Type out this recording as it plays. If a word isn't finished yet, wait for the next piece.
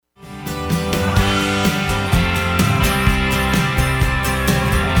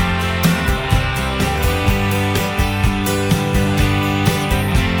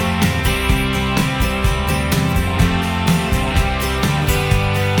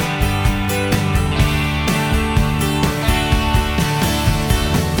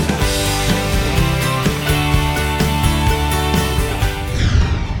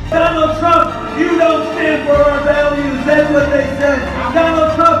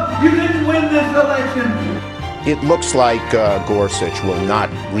this election. It looks like Gorsuch will not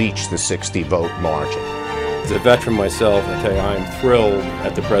reach the 60-vote margin. As a veteran myself, I tell you, I am thrilled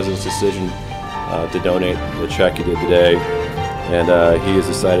at the president's decision to donate the check he did today. And he has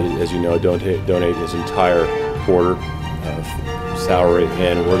decided, as you know, donate his entire quarter salary,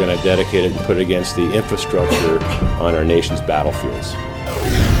 and we're going to dedicate it and put it against the infrastructure on our nation's battlefields.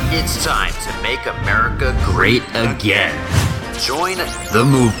 It's time to make America great again. Join the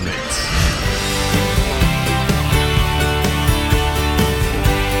movement.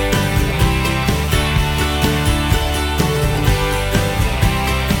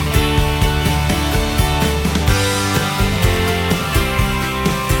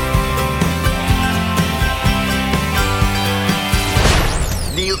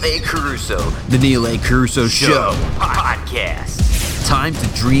 Neil A. Carousso, The Neil A. Carousso Show podcast. Time to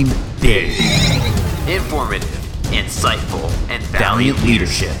dream big. Informative, insightful, and valiant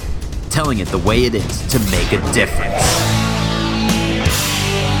leadership. Telling it the way it is to make a difference.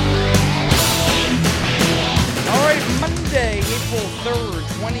 All right, Monday, April 3rd,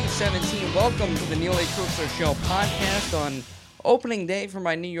 2017. Welcome to the Neil A. Carousso Show podcast on opening day for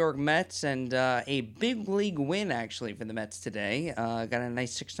my New York Mets, and a big league win, actually, for the Mets today. Got a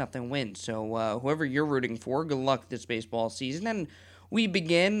nice 6-0 win. So whoever you're rooting for, good luck this baseball season. And we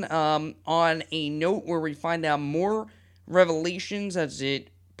begin on a note where we find out more revelations as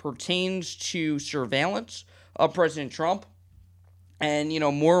it pertains to surveillance of President Trump. And, you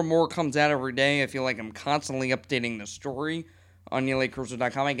know, more and more comes out every day. I feel like I'm constantly updating the story on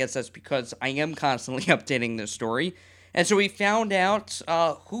NeilACarousso.com. I guess that's because I am constantly updating this story. And so we found out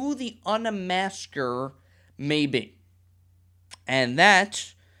who the unmasker may be. And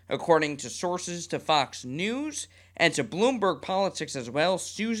that, according to sources to Fox News and to Bloomberg Politics as well,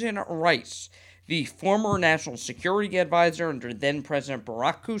 Susan Rice, the former national security advisor under then-President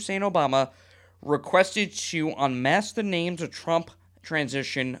Barack Hussein Obama, requested to unmask the names of Trump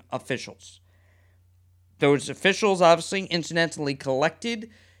transition officials. Those officials obviously incidentally collected,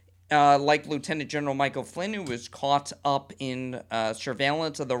 like Lieutenant General Michael Flynn, who was caught up in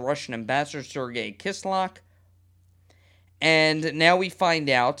surveillance of the Russian ambassador Sergei Kislyak. And now we find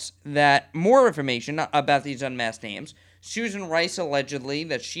out that more information about these unmasked names. Susan Rice allegedly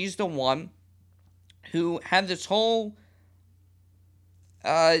that she's the one who had this whole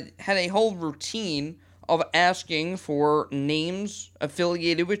had a whole routine of asking for names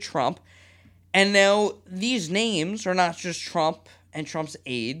affiliated with Trump. And now these names are not just Trump and Trump's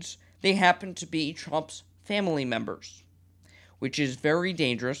aides. They happen to be Trump's family members, which is very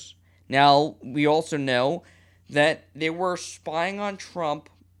dangerous. Now, we also know that they were spying on Trump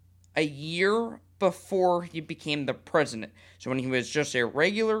a year before he became the president. So when he was just a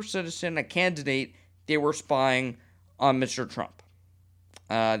regular citizen, a candidate, they were spying on Mr. Trump.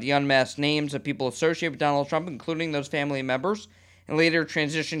 The unmasked names of people associated with Donald Trump, including those family members and later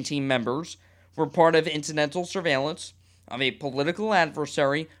transition team members, were part of incidental surveillance of a political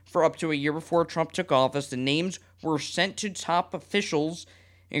adversary for up to a year before Trump took office. The names were sent to top officials,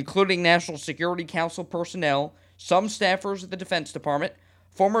 including National Security Council personnel, some staffers at the Defense Department,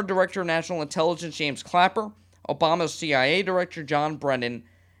 former Director of National Intelligence James Clapper, Obama's CIA Director John Brennan,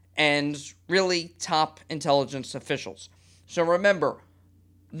 and really top intelligence officials. So remember,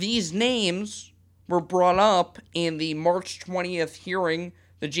 these names were brought up in the March 20th hearing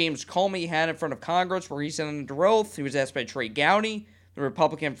that James Comey had in front of Congress, where he said under oath, he was asked by Trey Gowdy, the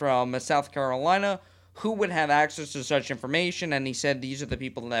Republican from South Carolina, who would have access to such information, and he said these are the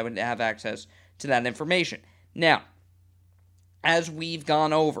people that would have access to that information. Now, as we've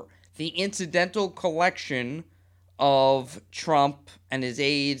gone over, the incidental collection of Trump and his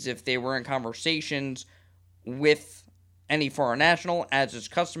aides, if they were in conversations with any foreign national, as is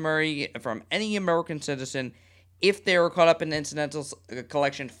customary from any American citizen, if they are caught up in incidental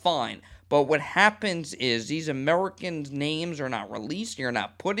collection, fine. But what happens is these Americans' names are not released. They are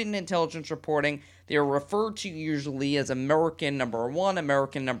not put in intelligence reporting. They are referred to usually as American number 1,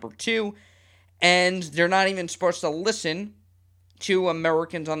 American number 2. And they're not even supposed to listen to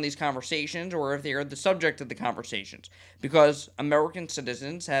Americans on these conversations or if they are the subject of the conversations. Because American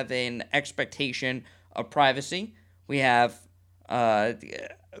citizens have an expectation of privacy. We have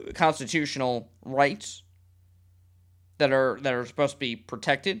constitutional rights that are supposed to be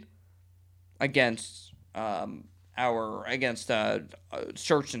protected against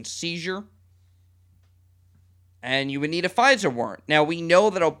search and seizure, and you would need a FISA warrant. Now we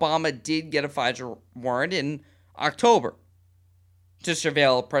know that Obama did get a FISA warrant in October to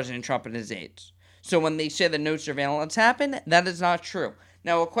surveil President Trump and his aides. So when they say that no surveillance happened, that is not true.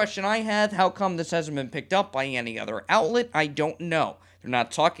 Now a question I have: how come this hasn't been picked up by any other outlet? I don't know. They're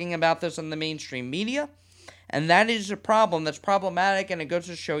not talking about this in the mainstream media. And that is a problem that's problematic, and it goes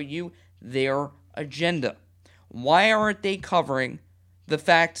to show you their agenda. Why aren't they covering the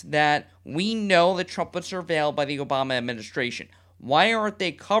fact that we know that Trump was surveilled by the Obama administration? Why aren't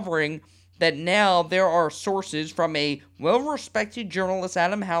they covering that now there are sources from a well-respected journalist,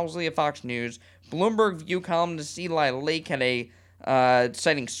 Adam Housley of Fox News, Bloomberg View columnist Eli Lake had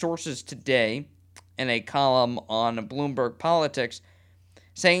citing sources today in a column on Bloomberg Politics,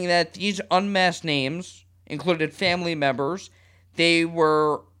 saying that these unmasked names included family members. They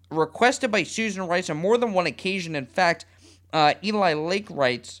were requested by Susan Rice on more than one occasion. In fact, Eli Lake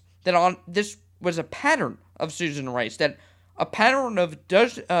writes that this was a pattern of Susan Rice, that a pattern of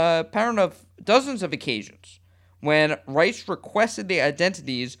dozens of occasions when Rice requested the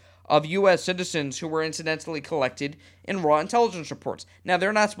identities of U.S. citizens who were incidentally collected in raw intelligence reports. Now,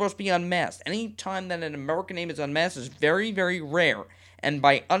 they're not supposed to be unmasked. Any time that an American name is unmasked is very, very rare. And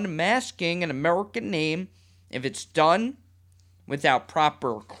by unmasking an American name, if it's done without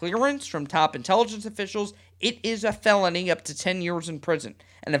proper clearance from top intelligence officials, it is a felony up to 10 years in prison.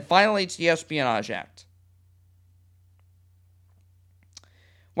 And it violates the Espionage Act.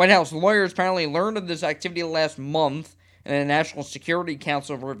 White House lawyers apparently learned of this activity last month in a National Security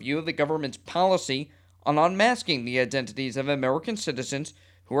Council review of the government's policy on unmasking the identities of American citizens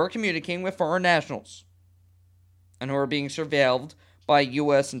who are communicating with foreign nationals and who are being surveilled by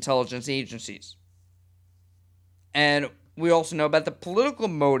U.S. intelligence agencies. And we also know about the political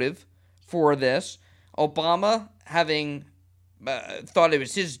motive for this. Obama having thought it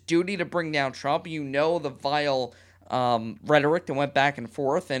was his duty to bring down Trump. You know the vile rhetoric that went back and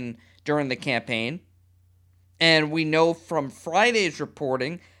forth and during the campaign. And we know from Friday's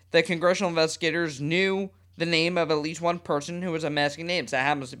reporting that congressional investigators knew the name of at least one person who was unmasking names. That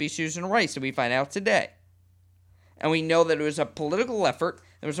happens to be Susan Rice, that we find out today. And we know that it was a political effort.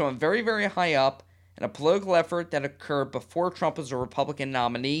 There was someone very, very high up, and a political effort that occurred before Trump was a Republican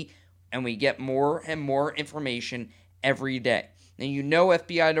nominee, and we get more and more information every day. Now, you know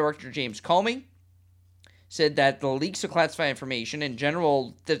FBI Director James Comey said that the leaks of classified information, in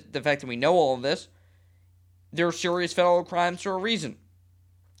general, the fact that we know all of this, they're serious federal crimes for a reason.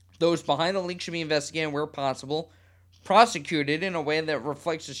 Those behind the leaks should be investigated where possible, prosecuted in a way that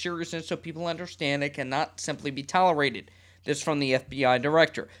reflects the seriousness so people understand it cannot simply be tolerated. This from the FBI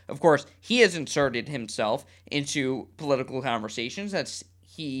director. Of course, he has inserted himself into political conversations.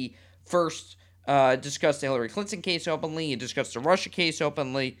 He first discussed the Hillary Clinton case openly. He discussed the Russia case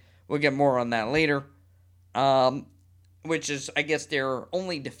openly. We'll get more on that later. Which is, I guess, their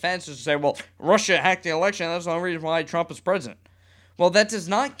only defense is to say, well, Russia hacked the election. That's the only reason why Trump is president. Well, that does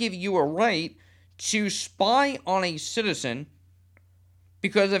not give you a right to spy on a citizen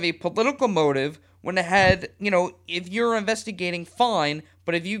because of a political motive when it had, if you're investigating, fine,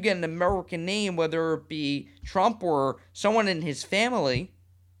 but if you get an American name, whether it be Trump or someone in his family,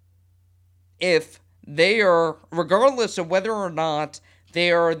 if they are, regardless of whether or not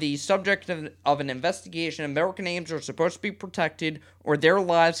they are the subject of an investigation, American names are supposed to be protected or their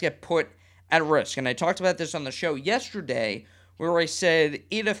lives get put at risk. And I talked about this on the show yesterday where I said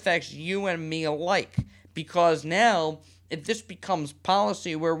it affects you and me alike. Because now, if this becomes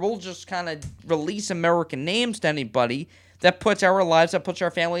policy where we'll just kind of release American names to anybody, that puts our lives, that puts our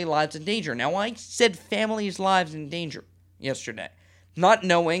family lives in danger. Now, I said families' lives in danger yesterday, not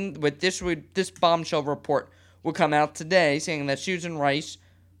knowing what this bombshell report will come out today, saying that Susan Rice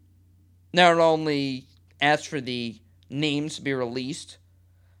not only asked for the names to be released,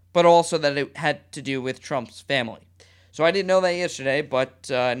 but also that it had to do with Trump's family. So I didn't know that yesterday, but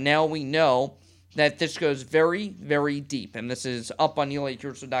now we know that this goes very, very deep. And this is up on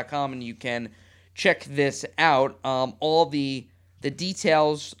neil.carousso.com, and you can check this out. All the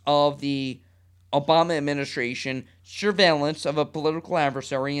details of the Obama administration surveillance of a political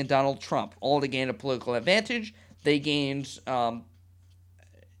adversary in Donald Trump, all to gain a political advantage. They gained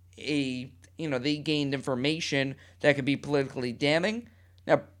they gained information that could be politically damning.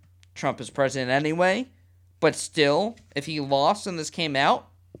 Now, Trump is president anyway, but still, if he lost and this came out,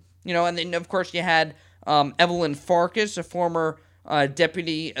 and then of course you had Evelyn Farkas, a former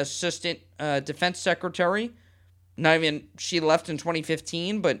deputy assistant defense secretary. She left in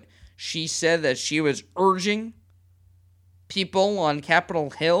 2015, but she said that she was urging people on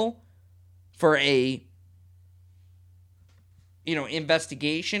Capitol Hill for a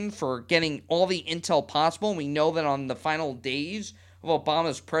investigation, for getting all the intel possible. We know that on the final days of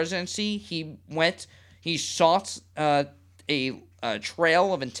Obama's presidency, he sought a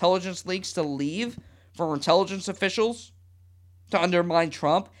trail of intelligence leaks to leave for intelligence officials to undermine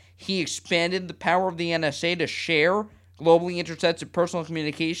Trump. He expanded the power of the NSA to share globally intercepted personal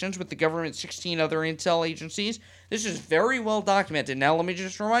communications with the government's 16 other intel agencies. This is very well documented. Now, let me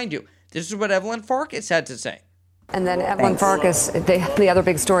just remind you, this is what Evelyn Farkas had to say. And then Evelyn Farkas, the other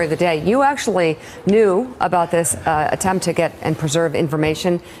big story of the day. You actually knew about this attempt to get and preserve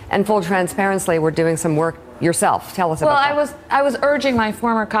information, and full transparency, we're doing some work yourself. Tell us about that. Well, I was urging my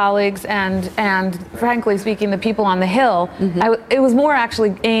former colleagues and frankly speaking, the people on the Hill. It was more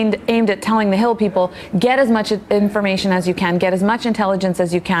actually aimed at telling the Hill people, get as much information as you can, get as much intelligence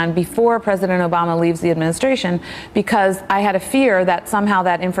as you can before President Obama leaves the administration, because I had a fear that somehow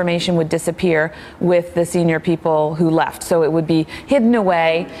that information would disappear with the senior people who left. So it would be hidden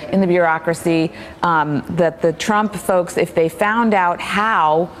away in the bureaucracy, that the Trump folks, if they found out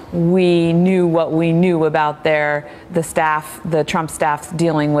how we knew what we knew about the Trump staff's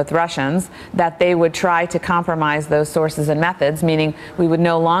dealing with Russians, that they would try to compromise those sources and methods, meaning we would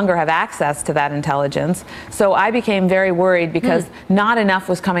no longer have access to that intelligence. So I became very worried because not enough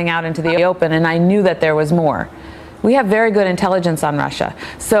was coming out into the open, and I knew that there was more. We have very good intelligence on Russia.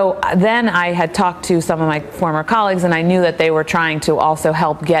 So then I had talked to some of my former colleagues, and I knew that they were trying to also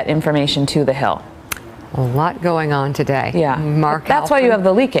help get information to the Hill. A lot going on today. Yeah. Mark That's why you have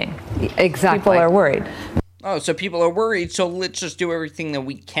the leaking. Exactly. People are worried. Oh, so people are worried, so let's just do everything that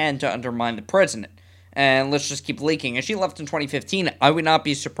we can to undermine the president. And let's just keep leaking. If she left in 2015, I would not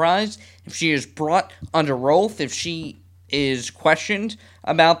be surprised if she is brought under oath, if she is questioned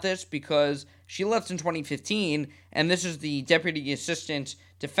about this, because she left in 2015, and this is the Deputy Assistant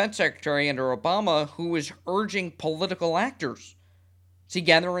Defense Secretary under Obama who is urging political actors to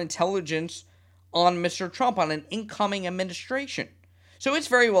gather intelligence on Mr. Trump, on an incoming administration. So it's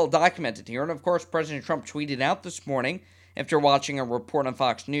very well documented here. And of course, President Trump tweeted out this morning after watching a report on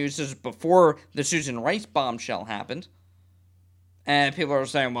Fox News. This is before the Susan Rice bombshell happened. And people are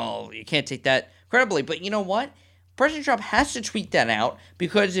saying, well, you can't take that credibly. But you know what? President Trump has to tweet that out,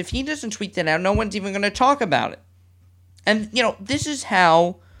 because if he doesn't tweet that out, no one's even going to talk about it. And, you know, this is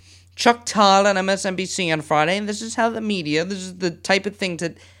how Chuck Todd on MSNBC on Friday, and this is how the media, this is the type of thing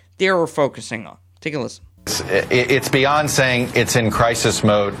that they're focusing on. Take a listen. It's beyond saying it's in crisis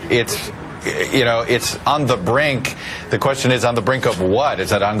mode. It's on the brink. The question is, on the brink of what?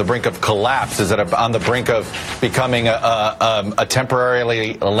 Is it on the brink of collapse? Is it on the brink of becoming a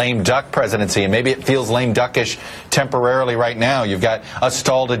temporarily lame duck presidency? And maybe it feels lame duckish temporarily right now. You've got a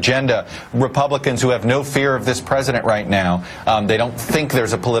stalled agenda. Republicans who have no fear of this president right now. They don't think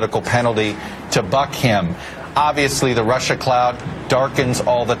there's a political penalty to buck him. Obviously, the Russia cloud darkens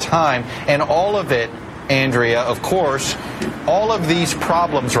all the time, and all of it, Andrea, of course, all of these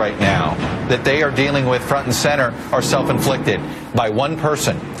problems right now that they are dealing with front and center are self-inflicted by one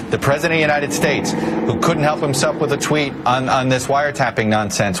person, the President of the United States, who couldn't help himself with a tweet on this wiretapping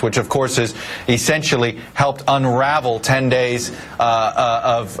nonsense, which, of course, is essentially helped unravel 10 days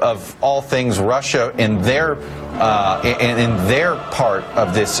of all things Russia in their part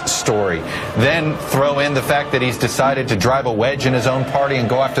of this story. Then throw in the fact that he's decided to drive a wedge in his own party and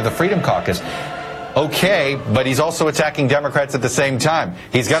go after the Freedom Caucus. Okay, but he's also attacking Democrats at the same time.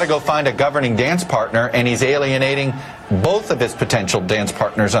 He's got to go find a governing dance partner, and he's alienating both of his potential dance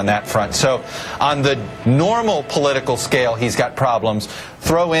partners on that front. So on the normal political scale, he's got problems.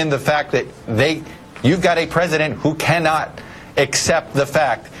 Throw in the fact that you've got a president who cannot accept the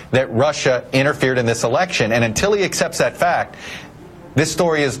fact that Russia interfered in this election. And until he accepts that fact, this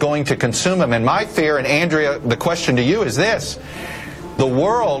story is going to consume him. And my fear, and Andrea, the question to you is this. The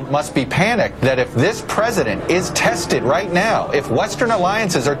world must be panicked that if this president is tested right now, if Western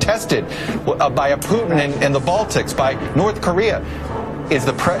alliances are tested by a Putin in the Baltics, by North Korea, is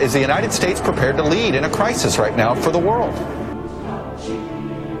the United States prepared to lead in a crisis right now for the world?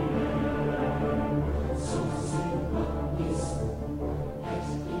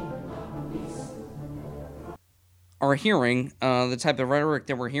 Are hearing the type of rhetoric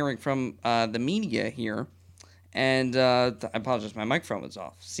that we're hearing from the media here. And I apologize, my microphone was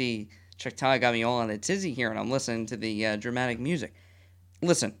off. See, Chuck Todd got me all on a tizzy here, and I'm listening to the dramatic music.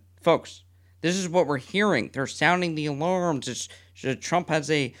 Listen, folks, this is what we're hearing. They're sounding the alarms. Trump has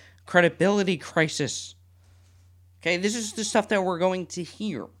a credibility crisis. Okay, this is the stuff that we're going to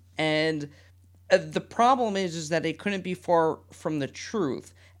hear. And the problem is that it couldn't be far from the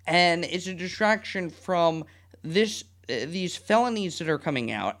truth. And it's a distraction from these felonies that are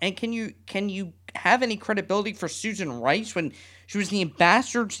coming out. And can you have any credibility for Susan Rice when she was the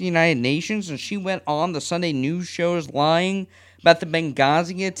ambassador to the United Nations and she went on the Sunday news shows lying about the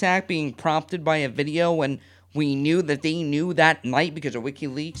Benghazi attack being prompted by a video when we knew that they knew that night because of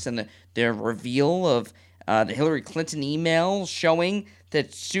WikiLeaks and the reveal of the Hillary Clinton emails showing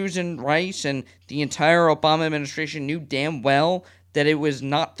that Susan Rice and the entire Obama administration knew damn well that it was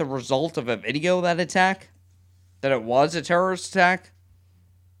not the result of a video, that attack, that it was a terrorist attack.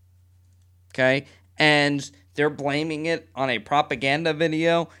 Okay? And they're blaming it on a propaganda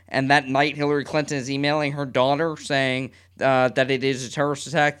video, and that night Hillary Clinton is emailing her daughter saying that it is a terrorist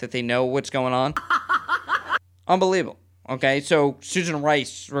attack, that they know what's going on. Unbelievable. Okay, so Susan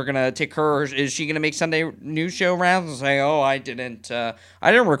Rice, we're going to take her. Is she going to make Sunday news show rounds and say, oh, I didn't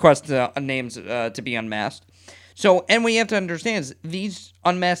request names to be unmasked. So, and we have to understand is these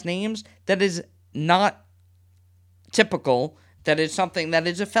unmasked names, that is not typical. That is something that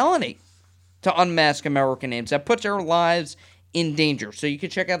is a felony to unmask American names. That puts our lives in danger. So you can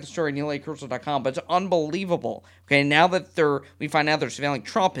check out the story at neilacarousso.com, but it's unbelievable. Okay, now that we find out they're surveilling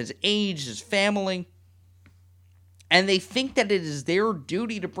Trump, his age, his family, and they think that it is their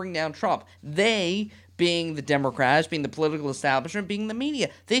duty to bring down Trump. They, being the Democrats, being the political establishment, being the media,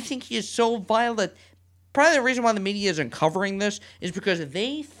 they think he is so vile that probably the reason why the media isn't covering this is because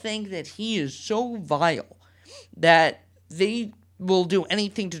they think that he is so vile that they will do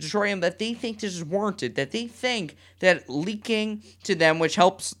anything to destroy him, that they think this is warranted, that they think that leaking to them, which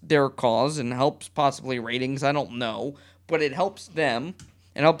helps their cause and helps possibly ratings, I don't know, but it helps them,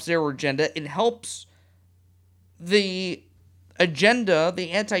 it helps their agenda, it helps the agenda, the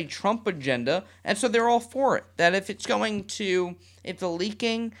anti-Trump agenda, and so they're all for it. That if the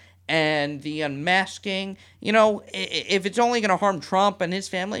leaking and the unmasking, if it's only going to harm Trump and his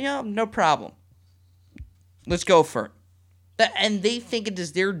family, no problem. Let's go for it. And they think it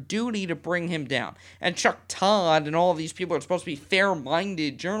is their duty to bring him down. And Chuck Todd and all of these people are supposed to be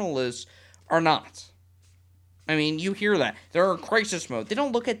fair-minded journalists are not. I mean, you hear that. They're in crisis mode. They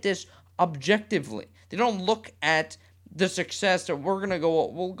don't look at this objectively. They don't look at the success that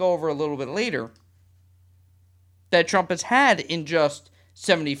we'll go over a little bit later, that Trump has had in just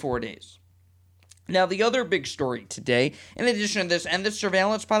 74 days. Now, the other big story today, in addition to this, and this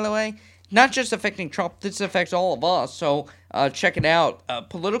surveillance, by the way, not just affecting Trump, this affects all of us, so check it out.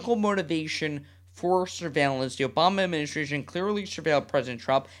 Political motivation for surveillance. The Obama administration clearly surveilled President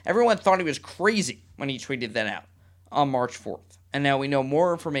Trump. Everyone thought he was crazy when he tweeted that out on March 4th. And now we know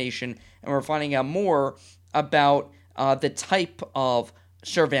more information, and we're finding out more about the type of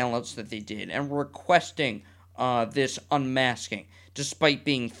surveillance that they did and requesting this unmasking, despite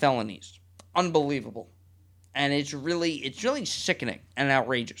being felonies. Unbelievable. And it's really sickening and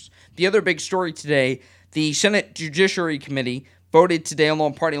outrageous. The other big story today, the Senate Judiciary Committee voted today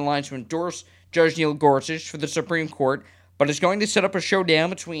along party lines to endorse Judge Neil Gorsuch for the Supreme Court, but is going to set up a showdown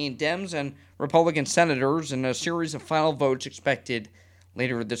between Dems and Republican senators in a series of final votes expected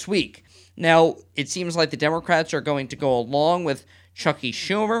later this week. Now, it seems like the Democrats are going to go along with Chucky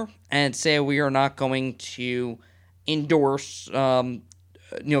Schumer and say we are not going to endorse Neil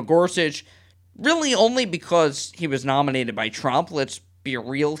Gorsuch, really only because he was nominated by Trump. Let's be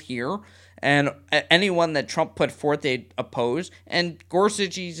real here. And anyone that Trump put forth, they'd oppose. And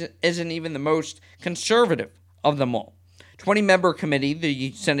Gorsuch isn't even the most conservative of them all. 20-member committee,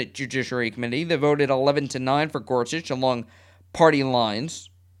 the Senate Judiciary Committee, they voted 11-9 for Gorsuch along party lines.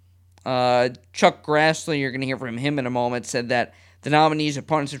 Chuck Grassley, you're going to hear from him in a moment, said that the nominee's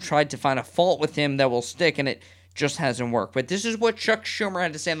opponents have tried to find a fault with him that will stick, and it just hasn't worked. But this is what Chuck Schumer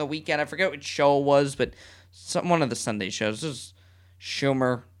had to say on the weekend. I forget which show it was, but one of the Sunday shows. This is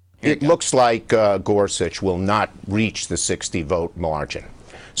Schumer. It looks like Gorsuch will not reach the 60-vote margin.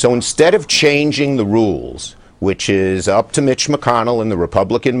 So instead of changing the rules, which is up to Mitch McConnell and the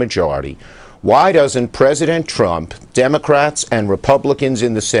Republican majority, why doesn't President Trump, Democrats, and Republicans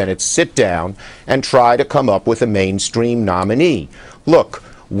in the Senate sit down and try to come up with a mainstream nominee? Look,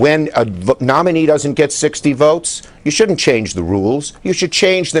 when a nominee doesn't get 60 votes, you shouldn't change the rules. You should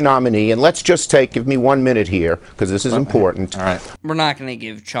change the nominee. And let's just give me 1 minute here, because this is important. All right. We're not going to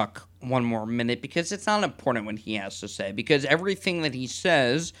give Chuck one more minute, because it's not important what he has to say, because everything that he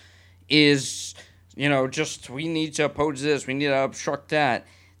says is, just we need to oppose this, we need to obstruct that.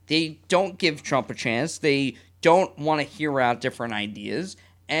 They don't give Trump a chance. They don't want to hear out different ideas,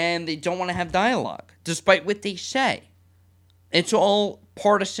 and they don't want to have dialogue, despite what they say. It's all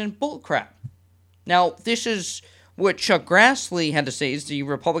partisan bullcrap. Now, this is what Chuck Grassley had to say. He's the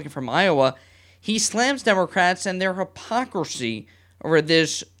Republican from Iowa. He slams Democrats and their hypocrisy over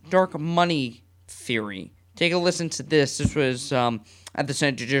this dark money theory. Take a listen to this. This was at the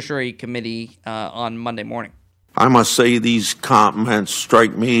Senate Judiciary Committee on Monday morning. I must say these comments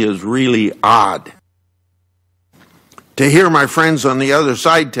strike me as really odd. To hear my friends on the other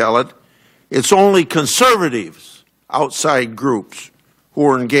side tell it, it's only conservatives, outside groups, who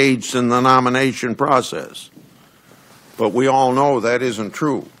are engaged in the nomination process. But we all know that isn't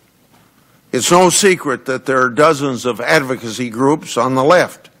true. It's no secret that there are dozens of advocacy groups on the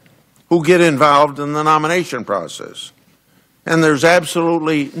left who get involved in the nomination process. And there's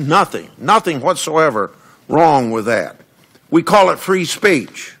absolutely nothing whatsoever wrong with that. We call it free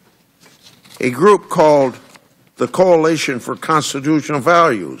speech. A group called the Coalition for Constitutional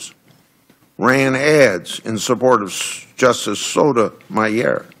Values ran ads in support of Justice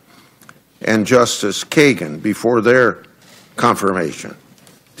Sotomayor and Justice Kagan before their confirmation.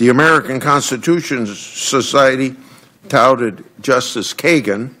 The American Constitution Society touted Justice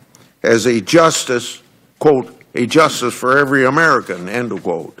Kagan as a justice, quote, a justice for every American, end of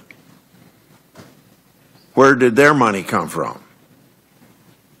quote. Where did their money come from?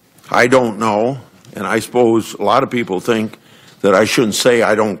 I don't know, and I suppose a lot of people think that I shouldn't say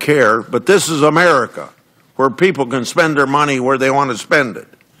I don't care, but this is America, where people can spend their money where they want to spend it.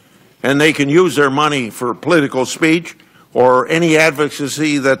 And they can use their money for political speech or any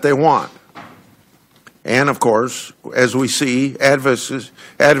advocacy that they want. And of course, as we see,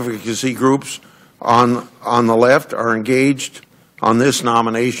 advocacy groups on the left are engaged on this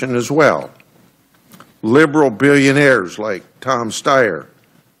nomination as well. Liberal billionaires like Tom Steyer,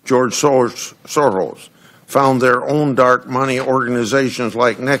 George Soros, found their own dark money organizations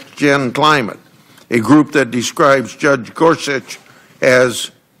like Next Gen Climate, a group that describes Judge Gorsuch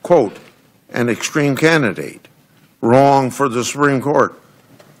as, quote, an extreme candidate, wrong for the Supreme Court,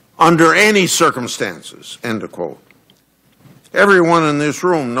 under any circumstances, end of quote. Everyone in this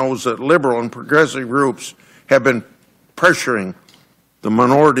room knows that liberal and progressive groups have been pressuring the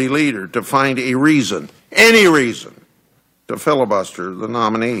minority leader to find a reason, any reason, to filibuster the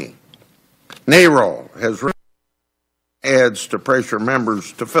nominee. NARAL has written ads to pressure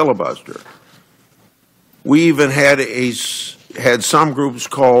members to filibuster. We even had some groups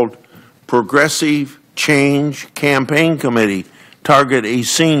called Progressive Change Campaign Committee target a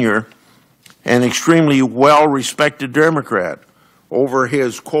senior and extremely well-respected Democrat over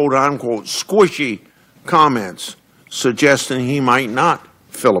his quote-unquote squishy comments suggesting he might not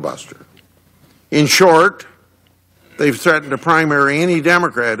filibuster. In short, they've threatened to primary any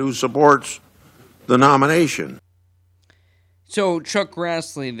Democrat who supports the nomination. So Chuck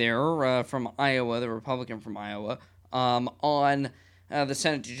Grassley there from Iowa, the Republican from Iowa, on the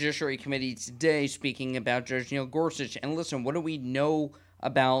Senate Judiciary Committee today speaking about Judge Neil Gorsuch. And listen, what do we know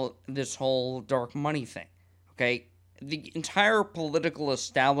about this whole dark money thing? Okay, the entire political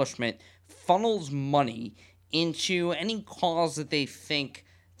establishment funnels money into any cause that they think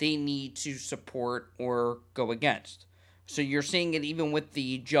they need to support or go against. So you're seeing it even with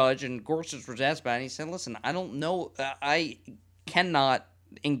the judge, and Gorsuch was asked about it, and he said, listen, I don't know, I cannot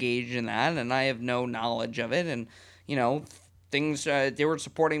engage in that, and I have no knowledge of it, and, you know, things, they were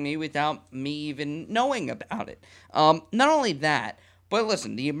supporting me without me even knowing about it. Not only that, but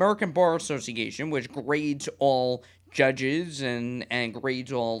listen, the American Bar Association, which grades all judges and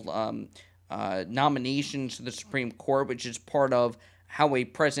grades all nominations to the Supreme Court, which is part of how a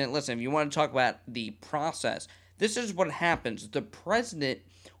president, listen, if you want to talk about the process, this is what happens. The president,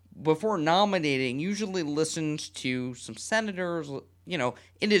 before nominating, usually listens to some senators. You know,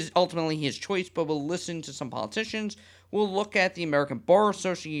 it is ultimately his choice, but will listen to some politicians. We'll look at the American Bar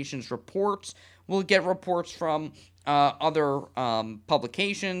Association's reports. We'll get reports from other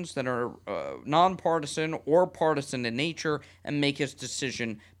publications that are nonpartisan or partisan in nature and make his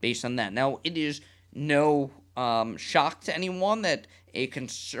decision based on that. Now, it is no shock to anyone that a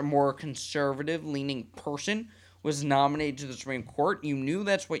more conservative-leaning person was nominated to the Supreme Court. You knew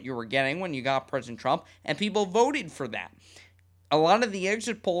that's what you were getting when you got President Trump, and people voted for that. A lot of the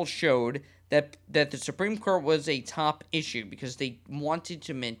exit polls showed that the Supreme Court was a top issue because they wanted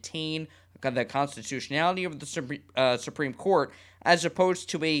to maintain the constitutionality of the Supreme Court as opposed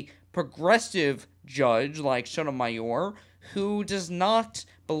to a progressive judge like Sotomayor who does not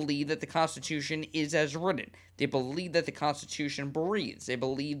believe that the Constitution is as written. They believe that the Constitution breathes. They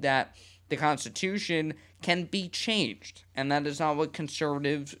believe that the Constitution can be changed, and that is not what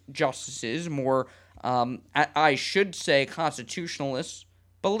conservative justices, more, I should say constitutionalists,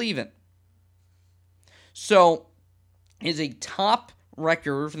 believe in. So, is a top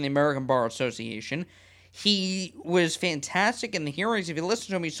record from the American Bar Association. He was fantastic in the hearings. If you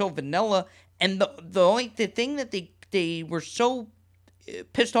listen to him, he's so vanilla, and the thing that they were so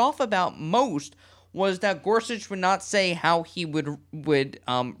pissed off about most was that Gorsuch would not say how he would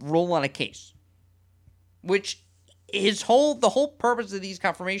rule on a case. Which the whole purpose of these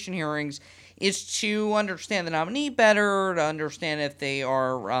confirmation hearings is to understand the nominee better, to understand if they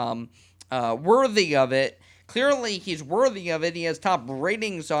are worthy of it. Clearly, he's worthy of it. He has top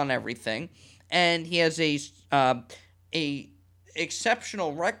ratings on everything, and he has a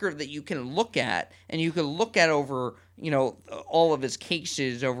exceptional record that you can look at, and you can look at over, all of his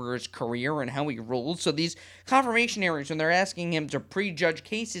cases over his career and how he ruled. So these confirmation hearings, when they're asking him to prejudge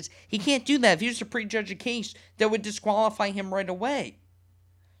cases, he can't do that. If he was to prejudge a case, that would disqualify him right away.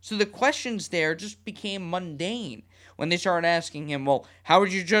 So the questions there just became mundane when they started asking him, well, how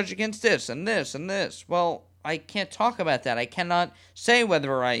would you judge against this and this and this? Well, I can't talk about that. I cannot say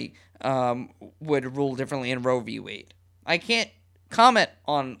whether I would rule differently in Roe v. Wade. I can't comment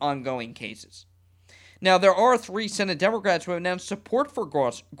on ongoing cases. Now, there are 3 Senate Democrats who have announced support for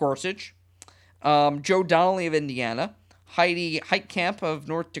Gorsuch. Joe Donnelly of Indiana, Heidi Heitkamp of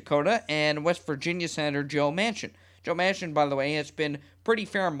North Dakota, and West Virginia Senator Joe Manchin. Joe Manchin, by the way, has been pretty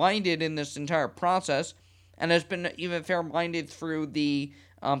fair-minded in this entire process and has been even fair-minded through the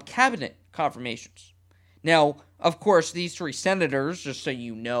cabinet confirmations. Now, of course, these 3 senators, just so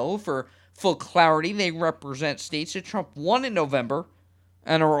you know, for full clarity, they represent states that Trump won in November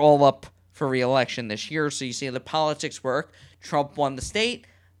and are all up for re-election this year. So you see the politics work. Trump won the state,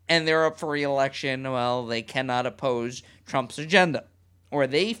 and they're up for re-election. Well, they cannot oppose Trump's agenda, or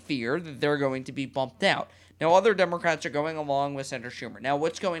they fear that they're going to be bumped out. Now, other Democrats are going along with Senator Schumer. Now,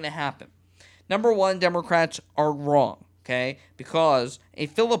 what's going to happen? Number one, Democrats are wrong, okay? Because a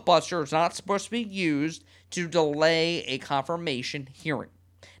filibuster is not supposed to be used to delay a confirmation hearing.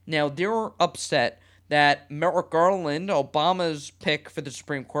 Now, they're upset that Merrick Garland, Obama's pick for the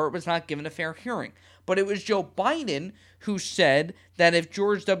Supreme Court, was not given a fair hearing. But it was Joe Biden who said that if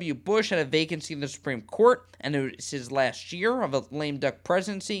George W. Bush had a vacancy in the Supreme Court, and it was his last year of a lame duck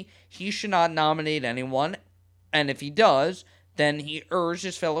presidency, he should not nominate anyone. And if he does, then he urged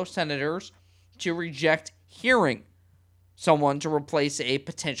his fellow senators to reject hearing someone to replace a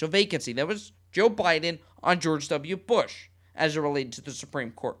potential vacancy. That was Joe Biden on George W. Bush as it related to the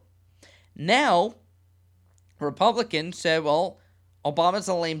Supreme Court. Now, Republicans said, well, Obama's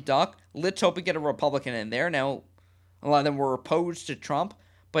a lame duck. Let's hope we get a Republican in there. Now, a lot of them were opposed to Trump,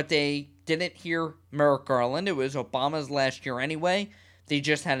 but they didn't hear Merrick Garland. It was Obama's last year anyway. They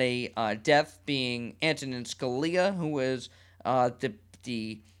just had a death being Antonin Scalia, who was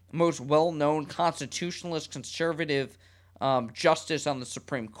the most well-known constitutionalist conservative justice on the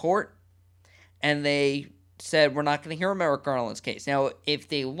Supreme Court. And they said, we're not going to hear Merrick Garland's case. Now, if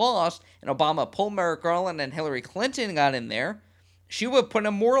they lost and Obama pulled Merrick Garland and Hillary Clinton got in there, she would put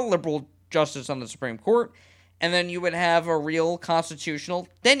a more liberal justice on the Supreme Court, and then you would have a real constitutional,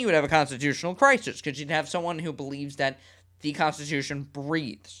 then you would have a constitutional crisis, because you'd have someone who believes that the Constitution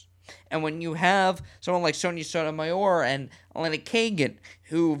breathes. And when you have someone like Sonia Sotomayor and Elena Kagan,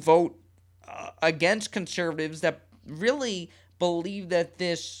 who vote against conservatives that really believe that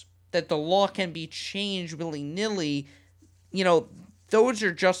the law can be changed willy-nilly, those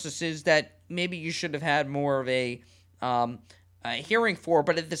are justices that maybe you should have had more of a hearing for.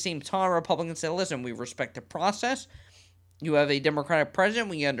 But at the same time, Republicans say, listen, we respect the process. You have a Democratic president.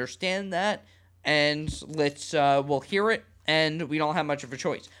 We understand that. And we'll hear it. And we don't have much of a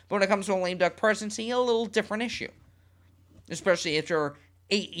choice. But when it comes to a lame duck presidency, a little different issue. Especially after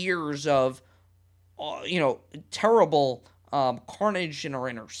 8 years of, terrible carnage in our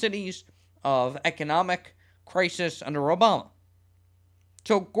inner cities, of economic crisis under Obama.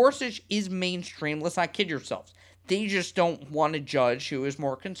 So Gorsuch is mainstream. Let's not kid yourselves. They just don't want a judge who is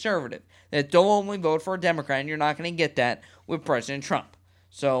more conservative. That don't only vote for a Democrat, and you're not going to get that with President Trump.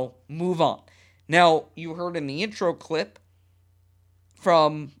 So move on. Now, you heard in the intro clip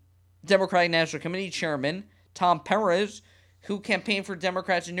from Democratic National Committee Chairman Tom Perez, who campaigned for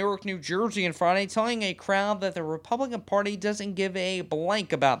Democrats in Newark, New Jersey on Friday, telling a crowd that the Republican Party doesn't give a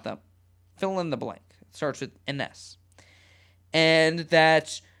blank about them. Fill in the blank. It starts with an S. And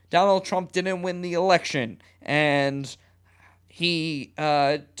that Donald Trump didn't win the election, and he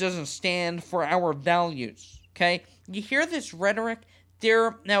doesn't stand for our values. Okay? You hear this rhetoric?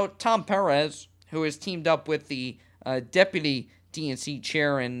 Now, Tom Perez, who has teamed up with the deputy DNC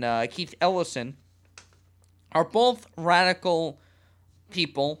chair and Keith Ellison, are both radical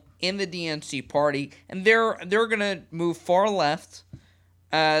people in the DNC party, and they're going to move far left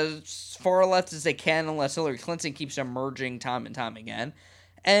as they can, unless Hillary Clinton keeps emerging time and time again.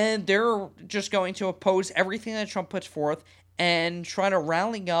 And they're just going to oppose everything that Trump puts forth and try to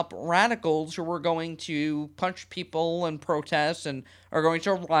rally up radicals who are going to punch people and protest and are going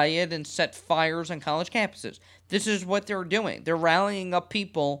to riot and set fires on college campuses. This is what they're doing. They're rallying up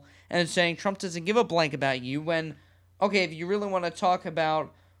people and saying Trump doesn't give a blank about you when, okay, if you really want to talk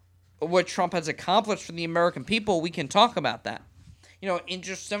about what Trump has accomplished for the American people, we can talk about that. in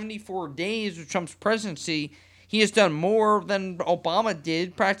just 74 days of Trump's presidency, he has done more than Obama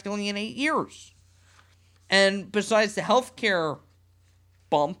did practically in 8 years. And besides the healthcare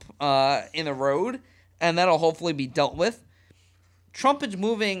bump in the road, and that'll hopefully be dealt with, Trump is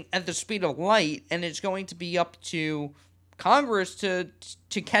moving at the speed of light, and it's going to be up to Congress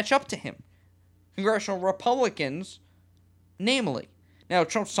to catch up to him. Congressional Republicans, namely. Now,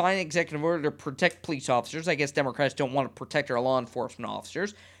 Trump signed an executive order to protect police officers. I guess Democrats don't want to protect our law enforcement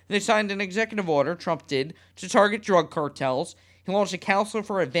officers. They signed an executive order, Trump did, to target drug cartels. He launched a council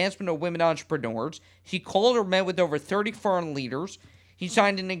for advancement of women entrepreneurs. He called or met with over 30 foreign leaders. He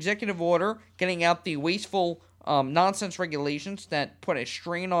signed an executive order getting out the wasteful nonsense regulations that put a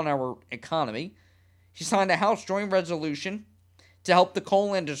strain on our economy. He signed a House joint resolution to help the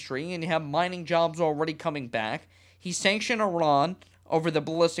coal industry, and you have mining jobs already coming back. He sanctioned Iran over the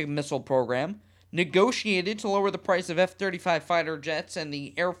ballistic missile program, negotiated to lower the price of F-35 fighter jets and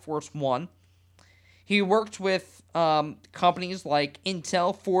the Air Force One. He worked with companies like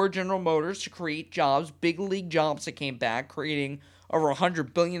Intel, Ford, General Motors to create jobs, big league jobs that came back, creating over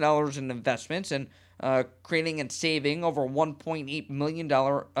 $100 billion in investments and creating and saving over $1.8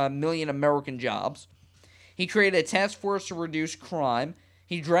 million American jobs. He created a task force to reduce crime.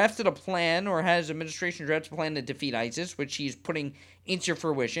 He drafted a plan, or has administration drafted a plan to defeat ISIS, which he's putting into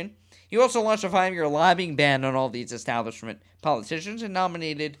fruition. He also launched a 5-year lobbying ban on all these establishment politicians and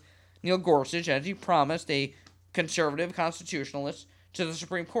nominated Neil Gorsuch, as he promised, a conservative constitutionalist, to the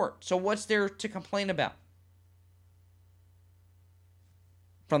Supreme Court. So what's there to complain about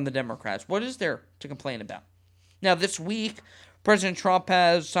from the Democrats? What is there to complain about? Now, this week, President Trump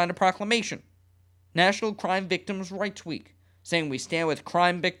has signed a proclamation, National Crime Victims' Rights Week, saying we stand with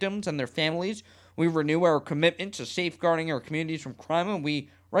crime victims and their families. We renew our commitment to safeguarding our communities from crime, and we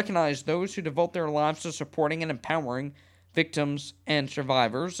recognize those who devote their lives to supporting and empowering victims and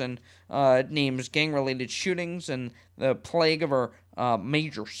survivors, and names gang-related shootings and the plague of our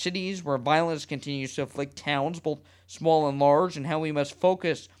major cities where violence continues to afflict towns, both small and large, and how we must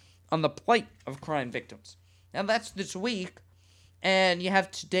focus on the plight of crime victims. Now, that's this week, and you have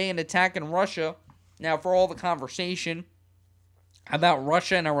today an attack in Russia. Now, for all the conversation about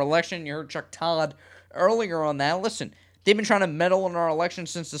Russia and our election, you heard Chuck Todd earlier on that. Listen, they've been trying to meddle in our election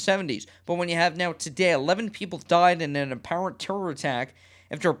since the 70s. But when you have now today 11 people died in an apparent terror attack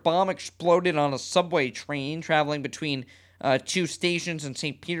after a bomb exploded on a subway train traveling between two stations in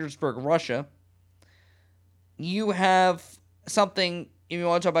St. Petersburg, Russia, you have something, if you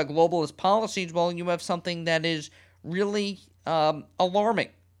want to talk about globalist policies, well, you have something that is really alarming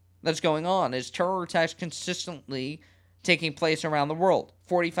that's going on, is terror attacks consistently taking place around the world.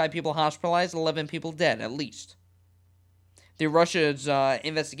 45 people hospitalized, 11 people dead, at least. The Russia's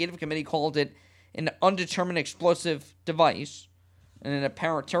investigative committee called it an undetermined explosive device and an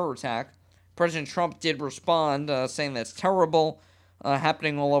apparent terror attack. President Trump did respond, saying that's terrible,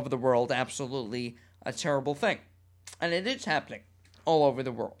 happening all over the world, absolutely a terrible thing. And it is happening all over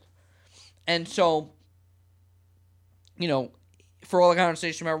the world. And so, for all the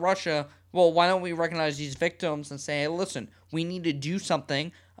conversation about Russia, well, why don't we recognize these victims and say, hey, listen, we need to do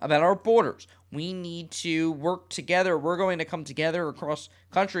something about our borders. We need to work together. We're going to come together across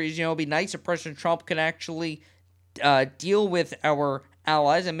countries. It'd be nice if President Trump could actually deal with our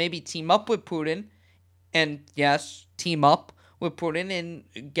allies and maybe team up with Putin. And yes, team up with Putin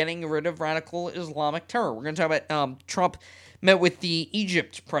in getting rid of radical Islamic terror. We're going to talk about Trump met with the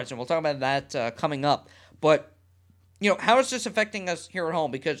Egypt president. We'll talk about that coming up. But how is this affecting us here at home?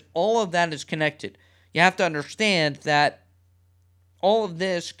 Because all of that is connected. You have to understand that all of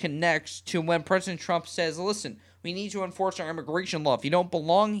this connects to when President Trump says, listen, we need to enforce our immigration law. If you don't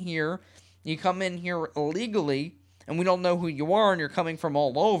belong here, you come in here illegally, and we don't know who you are, and you're coming from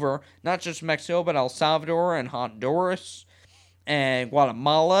all over, not just Mexico, but El Salvador and Honduras and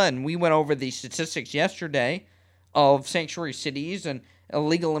Guatemala. And we went over the statistics yesterday of sanctuary cities and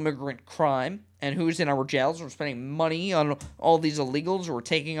illegal immigrant crime and who's in our jails. We're spending money on all these illegals. We're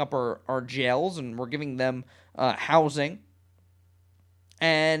taking up our jails, and we're giving them housing.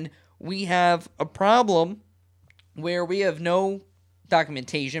 And we have a problem where we have no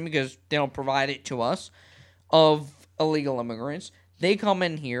documentation, because they don't provide it to us, of illegal immigrants. They come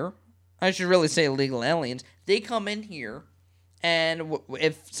in here. I should really say illegal aliens. They come in here, and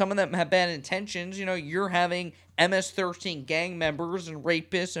if some of them have bad intentions, you're having MS-13 gang members and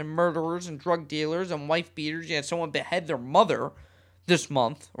rapists and murderers and drug dealers and wife beaters. You had someone behead their mother this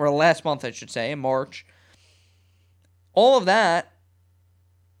month, or last month, I should say, in March. All of that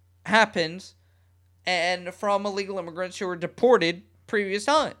happens, and from illegal immigrants who were deported previous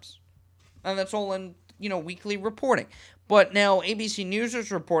times. And that's all in, weekly reporting. But now ABC News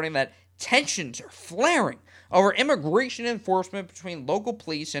is reporting that tensions are flaring over immigration enforcement between local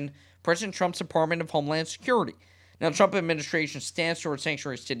police and President Trump's Department of Homeland Security. Now, the Trump administration's stance towards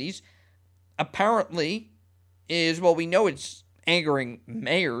sanctuary cities apparently is, well, we know it's angering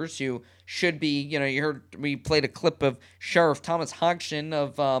mayors who should be, you heard we played a clip of Sheriff Thomas Hodgson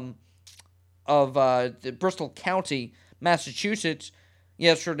of the Bristol County, Massachusetts,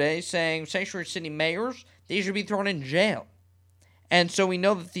 yesterday saying sanctuary city mayors, they should be thrown in jail. And so we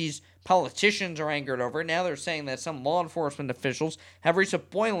know that these politicians are angered over it. Now they're saying that some law enforcement officials have reached a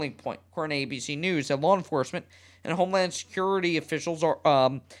boiling point, according to ABC News, that law enforcement and Homeland Security officials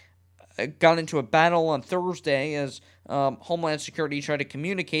are got into a battle on Thursday as Homeland Security tried to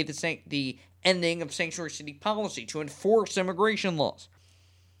communicate the ending of sanctuary city policy to enforce immigration laws.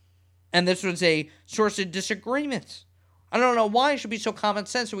 And this was a source of disagreement. I don't know why it should be so common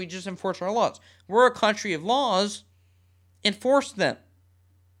sense that we just enforce our laws. We're a country of laws. Enforce them.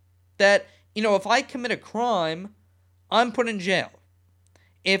 That, if I commit a crime, I'm put in jail.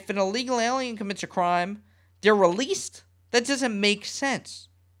 If an illegal alien commits a crime, they're released. That doesn't make sense.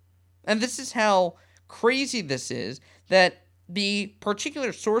 And this is how crazy this is, that the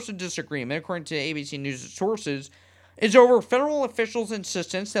particular source of disagreement, according to ABC News' sources, is over federal officials'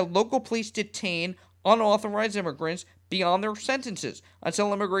 insistence that local police detain unauthorized immigrants beyond their sentences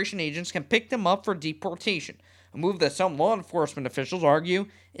until immigration agents can pick them up for deportation, a move that some law enforcement officials argue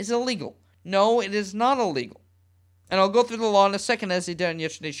is illegal. No, it is not illegal. And I'll go through the law in a second as they did on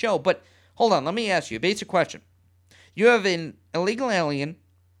yesterday's show, but hold on, let me ask you a basic question. You have an illegal alien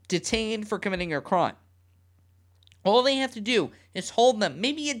detained for committing a crime. All they have to do is hold them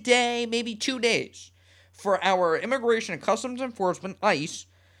maybe a day, maybe 2 days, for our Immigration and Customs Enforcement, ICE,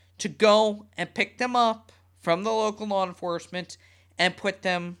 to go and pick them up from the local law enforcement and put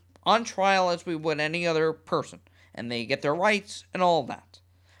them on trial as we would any other person. And they get their rights and all that.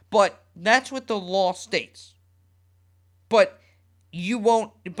 But that's what the law states. But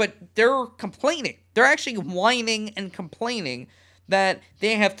they're complaining. They're actually whining and complaining that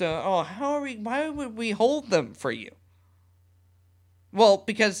they have to, why would we hold them for you? Well,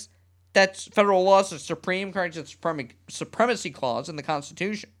 because that's federal law is the supreme, according to the supremacy clause in the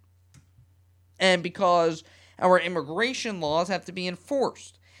Constitution. And because our immigration laws have to be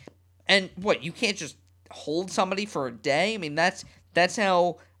enforced. And you can't just hold somebody for a day? I mean, that's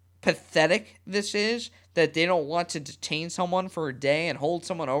how pathetic this is, that they don't want to detain someone for a day and hold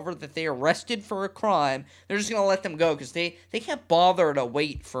someone over, that they arrested for a crime. They're just going to let them go because they can't bother to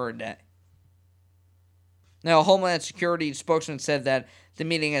wait for a day. Now, Homeland Security spokesman said that the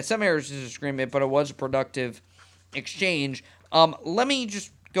meeting had some areas of disagreement, but it was a productive exchange. Let me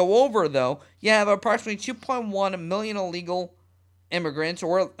just go over, though. You have approximately 2.1 million illegal immigrants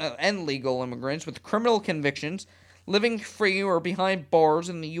and legal immigrants with criminal convictions living free or behind bars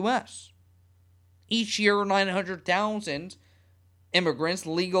in the U.S. Each year, 900,000 immigrants,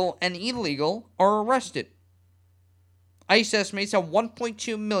 legal and illegal, are arrested. ICE estimates that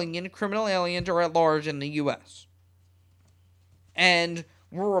 1.2 million criminal aliens are at large in the U.S. And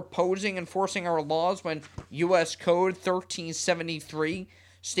we're opposing enforcing our laws when U.S. Code 1373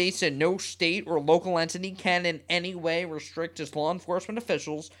 states that no state or local entity can in any way restrict its law enforcement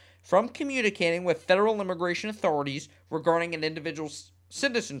officials from communicating with federal immigration authorities regarding an individual's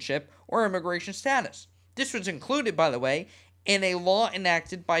citizenship or immigration status. This was included, by the way, in a law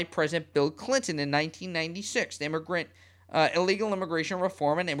enacted by President Bill Clinton in 1996, the Illegal Immigration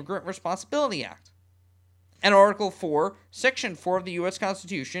Reform and Immigrant Responsibility Act. And Article 4, Section 4 of the U.S.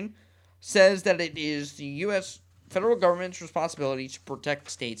 Constitution says that it is the U.S. federal government's responsibility to protect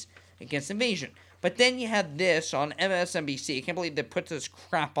states against invasion. But then you had this on MSNBC. I can't believe they put this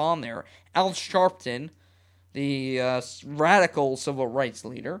crap on there. Al Sharpton, the radical civil rights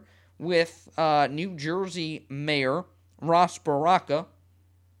leader, with New Jersey Mayor Ross Baraka,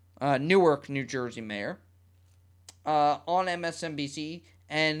 Newark, New Jersey Mayor, on MSNBC.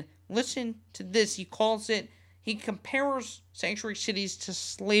 And listen to this. He compares sanctuary cities to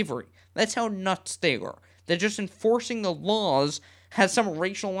slavery. That's how nuts they are. They're just enforcing the laws has some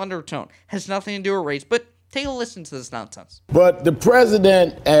racial undertone, has nothing to do with race. But take a listen to this nonsense. But the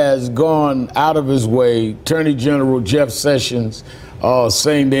president has gone out of his way, Attorney General Jeff Sessions,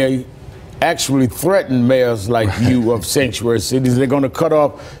 saying they actually threaten mayors like you of sanctuary cities. They're going to cut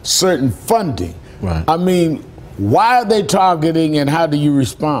off certain funding. Right. I mean, why are they targeting and how do you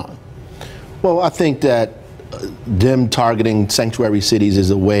respond? Well, I think that them targeting sanctuary cities is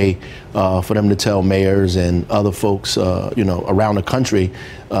a way for them to tell mayors and other folks, around the country,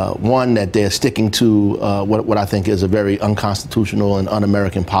 one, that they're sticking to what I think is a very unconstitutional and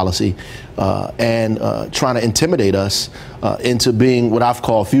un-American policy, and trying to intimidate us into being what I've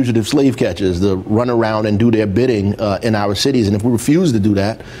called fugitive slave catchers, to run around and do their bidding in our cities. And if we refuse to do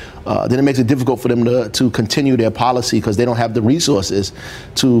that, then it makes it difficult for them to continue their policy, because they don't have the resources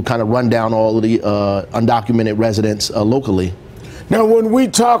to kind of run down all of the undocumented residents locally. Now, when we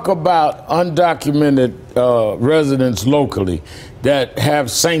talk about undocumented residents locally that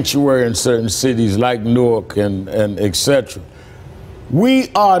have sanctuary in certain cities like Newark and et cetera, we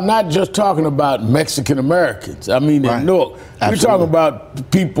are not just talking about Mexican Americans. I mean, in Newark, we're talking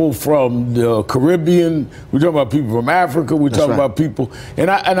about people from the Caribbean. We're talking about people from Africa. We're talking about people, and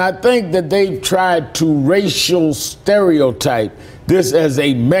I think that they've tried to racial stereotype this as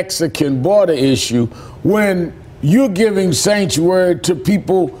a Mexican border issue when you're giving sanctuary to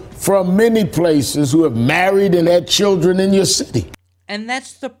people from many places who have married and had children in your city. And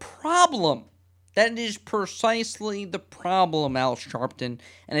that's the problem. That is precisely the problem, Al Sharpton.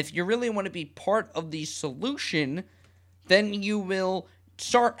 And if you really want to be part of the solution, then you will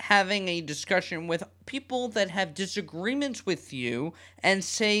start having a discussion with people that have disagreements with you and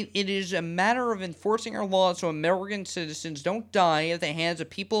say it is a matter of enforcing our laws so American citizens don't die at the hands of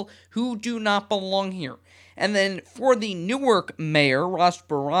people who do not belong here. And then for the Newark mayor, Ras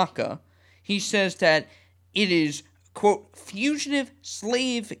Baraka, he says that it is, quote, fugitive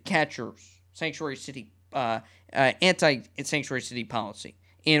slave catchers, sanctuary city, anti-sanctuary city policy,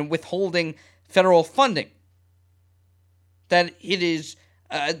 in withholding federal funding. That it is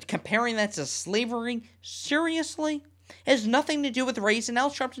comparing that to slavery, seriously? It has nothing to do with race, and Al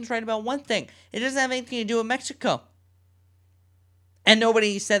Sharpton's right about one thing. It doesn't have anything to do with Mexico. And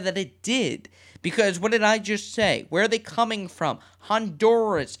nobody said that it did. Because what did I just say? Where are they coming from?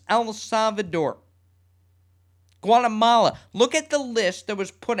 Honduras, El Salvador, Guatemala. Look at the list that was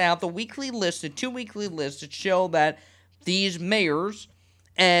put out, the weekly list, the 2 weekly lists that show that these mayors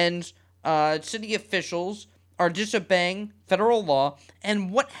and city officials are disobeying federal law, and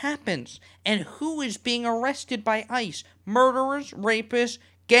what happens, and who is being arrested by ICE. Murderers, rapists,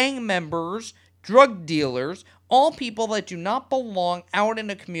 gang members, drug dealers, all people that do not belong out in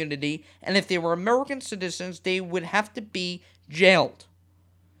a community, and if they were American citizens, they would have to be jailed.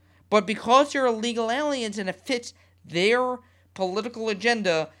 But because they're illegal aliens and it fits their political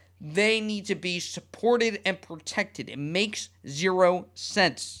agenda, they need to be supported and protected. It makes zero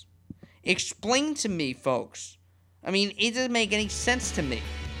sense. Explain to me, folks. I mean, it doesn't make any sense to me.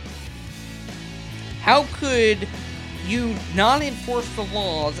 How could you not enforce the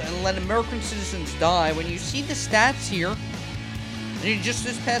laws and let American citizens die when you see the stats here? Just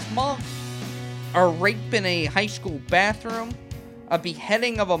this past month, a rape in a high school bathroom, a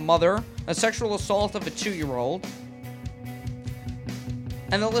beheading of a mother, a sexual assault of a 2-year-old,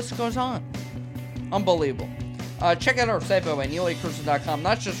 and the list goes on. Unbelievable. Check out our site, by the way, NeilACarousso.com,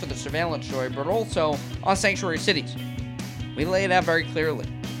 not just for the surveillance story, but also on sanctuary cities. We lay it out very clearly.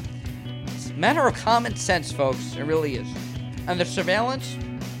 It's a matter of common sense, folks. It really is. And the surveillance,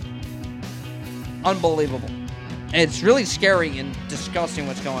 unbelievable. And it's really scary and disgusting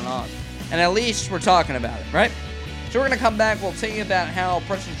what's going on. And at least we're talking about it, right? So we're going to come back. We'll tell you about how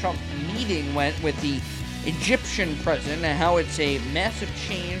President Trump's meeting went with the Egyptian president and how it's a massive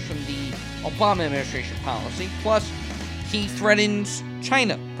change from the Obama administration policy. Plus, he threatens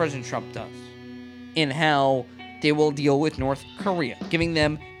China, President Trump does, in how they will deal with North Korea, giving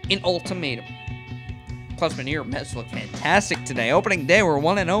them an ultimatum. Plus, my New York Mets look fantastic today. Opening day, we're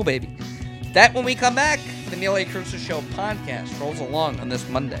 1-0, baby. That when we come back, the Neil A. Carousso Show podcast rolls along on this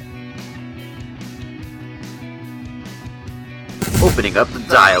Monday. Opening up the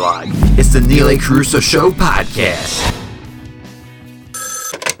dialogue. It's the Neil A. Carousso Show podcast.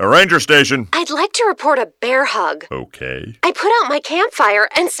 A ranger station. I'd like to report a bear hug. Okay. I put out my campfire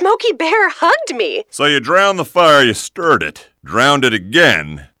and Smokey Bear hugged me. So you drowned the fire, you stirred it, drowned it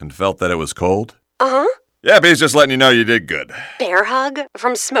again, and felt that it was cold? Uh-huh. Yep, he's just letting you know you did good. Bear hug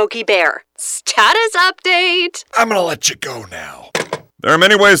from Smokey Bear. Status update. I'm gonna let you go now. There are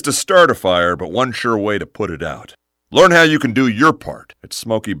many ways to start a fire, but one sure way to put it out. Learn how you can do your part at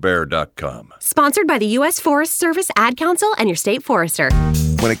SmokeyBear.com. Sponsored by the U.S. Forest Service, Ad Council, and your state forester.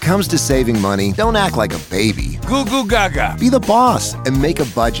 When it comes to saving money, don't act like a baby. Goo goo gaga. Be the boss and make a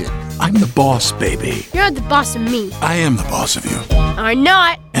budget. I'm the boss, baby. You're the boss of me. I am the boss of you. Are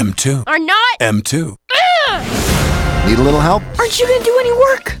not. M2. Are not. M2. Need a little help? Aren't you gonna do any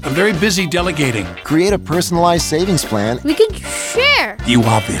work? I'm very busy delegating. Create a personalized savings plan. We could share. You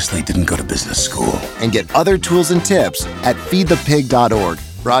obviously didn't go to business school. And get other tools and tips at feedthepig.org.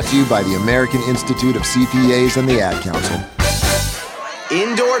 Brought to you by the American Institute of CPAs and the Ad Council.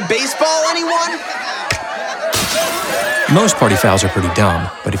 Indoor baseball, anyone? Most party fouls are pretty dumb,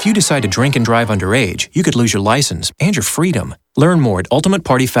 but if you decide to drink and drive underage, you could lose your license and your freedom. Learn more at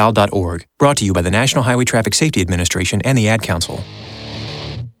ultimatepartyfoul.org. Brought to you by the National Highway Traffic Safety Administration and the Ad Council.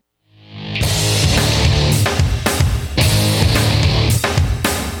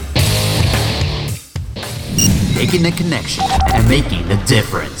 Making the connection and making the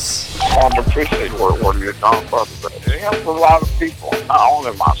difference. I appreciate what you're talking about, but it helps a lot of people, not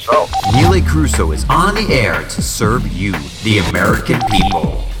only myself. Neil Carousso is on the air to serve you, the American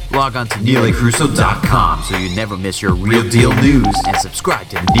people. Log on to NeilCarousso.com so you never miss your real deal news, and subscribe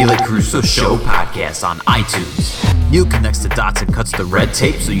to the Neil Carousso Show podcast on iTunes. Neil connects the dots and cuts the red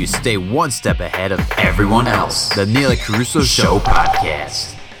tape so you stay one step ahead of everyone else. The Neil Carousso Show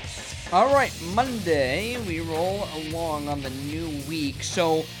podcast. All right, Monday, we roll along on the new week.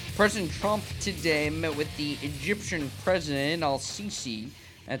 So, President Trump today met with the Egyptian president, el-Sisi,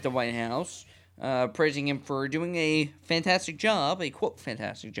 at the White House, praising him for doing a fantastic job, a quote,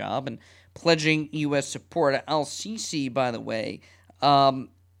 fantastic job, and pledging U.S. support. El-Sisi, by the way,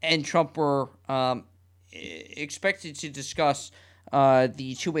 and Trump were expected to discuss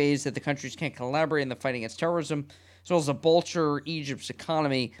the two ways that the countries can collaborate in the fight against terrorism, as well as to bolster Egypt's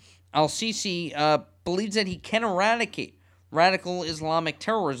economy. El-Sisi believes that he can eradicate radical Islamic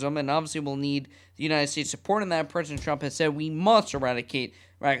terrorism, and obviously will need the United States support in that. President Trump has said we must eradicate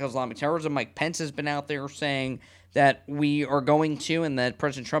radical Islamic terrorism. Mike Pence has been out there saying that we are going to, and that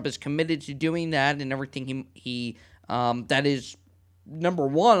President Trump is committed to doing that, and everything he that is number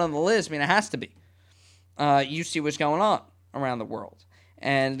one on the list. I mean, it has to be. You see what's going on around the world.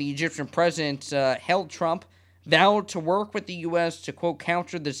 And the Egyptian president hailed Trump, vowed to work with the U.S. to, quote,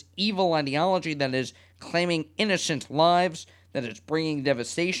 counter this evil ideology that is claiming innocent lives, that is bringing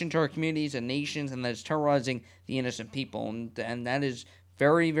devastation to our communities and nations, and that is terrorizing the innocent people. And that is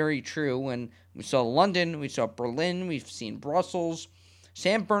very, very true. And we saw London, we saw Berlin, we've seen Brussels,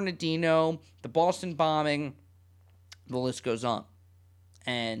 San Bernardino, the Boston bombing, the list goes on.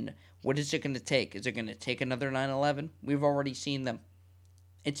 And what is it going to take? Is it going to take another 9/11? We've already seen them.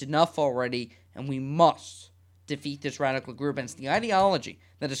 It's enough already, and we must defeat this radical group. And it's the ideology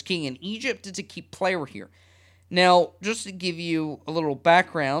that is king in Egypt. It's a key player here. Now, just to give you a little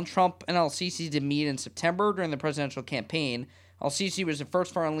background, Trump and el-Sisi did meet in September during the presidential campaign. El-Sisi was the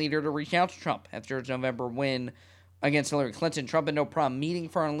first foreign leader to reach out to Trump after his November win against Hillary Clinton. Trump had no problem meeting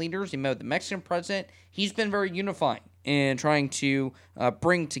foreign leaders. He met with the Mexican president. He's been very unifying in trying to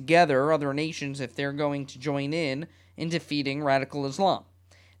bring together other nations if they're going to join in defeating radical Islam.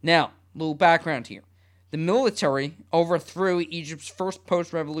 Now, a little background here. The military overthrew Egypt's first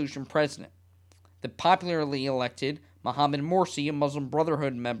post-revolution president, the popularly elected Mohammed Morsi, a Muslim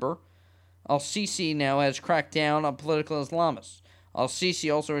Brotherhood member. El-Sisi now has cracked down on political Islamists.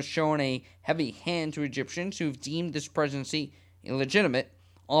 El-Sisi also has shown a heavy hand to Egyptians who've deemed this presidency illegitimate,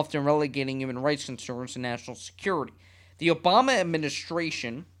 often relegating human rights concerns to national security. The Obama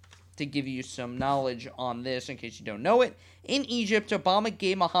administration, to give you some knowledge on this in case you don't know it, in Egypt, Obama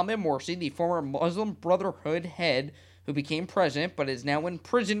gave Mohammed Morsi, the former Muslim Brotherhood head who became president but is now in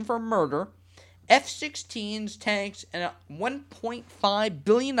prison for murder, F-16s, tanks, and $1.5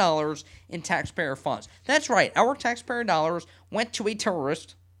 billion in taxpayer funds. That's right, our taxpayer dollars went to a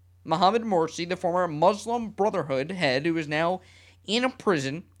terrorist, Mohammed Morsi, the former Muslim Brotherhood head who is now in a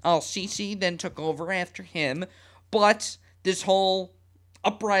prison. El-Sisi then took over after him, but this whole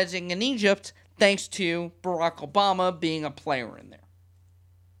uprising in Egypt, thanks to Barack Obama being a player in there.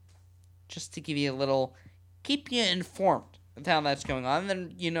 Just to give you a little, keep you informed of how that's going on. And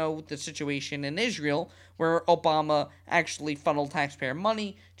then, you know, the situation in Israel, where Obama actually funneled taxpayer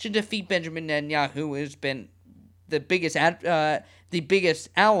money to defeat Benjamin Netanyahu, who has been the biggest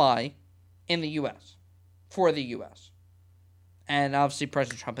ally in the U.S., for the U.S. And obviously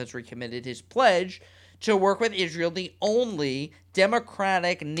President Trump has recommitted his pledge to work with Israel, the only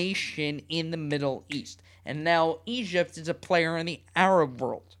democratic nation in the Middle East. And now Egypt is a player in the Arab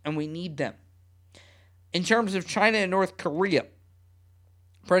world, and we need them. In terms of China and North Korea,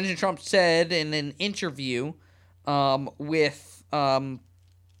 President Trump said in an interview with the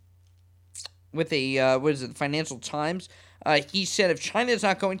Financial Times, he said, if China is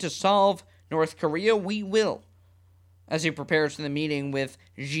not going to solve North Korea, we will. as he prepares for the meeting with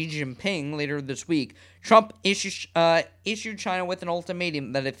Xi Jinping later this week. Trump issued China with an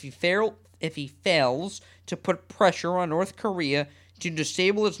ultimatum that if he fails to put pressure on North Korea to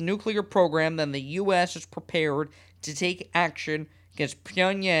disable its nuclear program, then the U.S. is prepared to take action against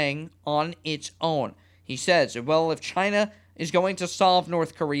Pyongyang on its own. He says, well, if China is going to solve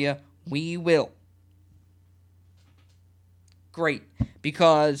North Korea, we will. Great,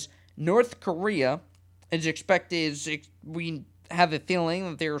 because North Korea is expected, we have a feeling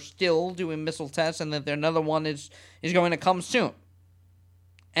that they're still doing missile tests and that another one is going to come soon.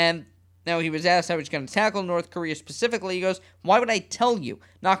 And now he was asked how he's going to tackle North Korea specifically. He goes, why would I tell you?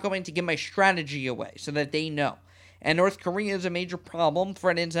 Not going to give my strategy away so that they know. And North Korea is a major problem,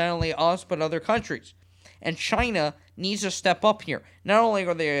 threatening not only us but other countries. And China needs to step up here. Not only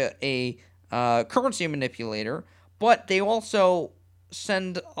are they a currency manipulator, but they also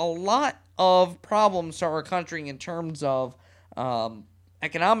send a lot of problems to our country in terms of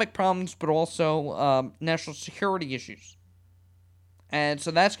economic problems, but also national security issues. And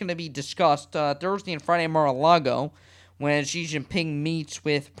so that's going to be discussed Thursday and Friday in Mar-a-Lago when Xi Jinping meets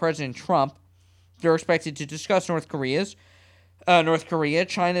with President Trump. They're expected to discuss North Korea,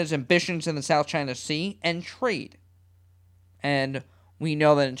 China's ambitions in the South China Sea, and trade. And we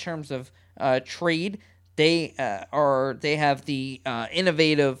know that in terms of trade, they have the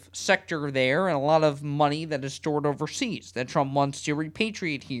innovative sector there and a lot of money that is stored overseas that Trump wants to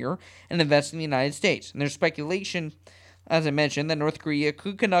repatriate here and invest in the United States. And there's speculation, as I mentioned, that North Korea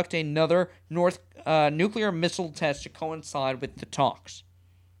could conduct another nuclear missile test to coincide with the talks.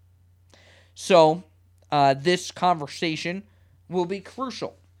 So this conversation will be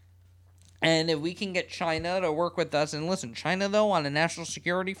crucial. And if we can get China to work with us, and listen, China, though, on a national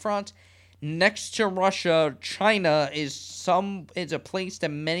security front, next to Russia, China is a place that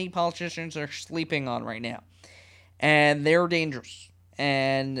many politicians are sleeping on right now. And they're dangerous.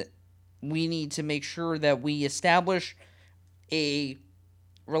 And we need to make sure that we establish a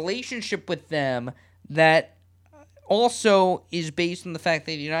relationship with them that also is based on the fact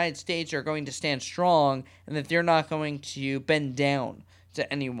that the United States are going to stand strong and that they're not going to bend down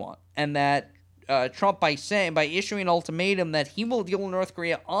to anyone. And that Trump, by issuing an ultimatum that he will deal with North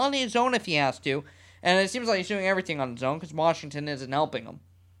Korea on his own if he has to, and it seems like he's doing everything on his own because Washington isn't helping him.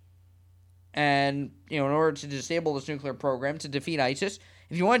 And, in order to disable this nuclear program, to defeat ISIS,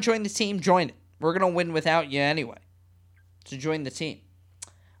 if you want to join the team, join it. We're going to win without you anyway. So join the team.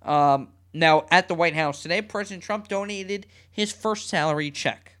 Now, at the White House today, President Trump donated his first salary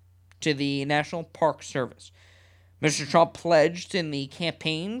check to the National Park Service. Mr. Trump pledged in the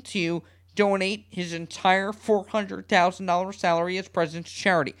campaign to donate his entire $400,000 salary as president's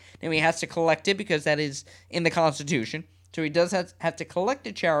charity. Now, he has to collect it because that is in the Constitution. So he does have to collect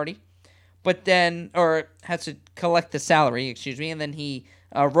the charity, has to collect the salary, and then he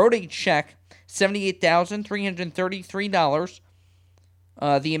wrote a check, $78,333,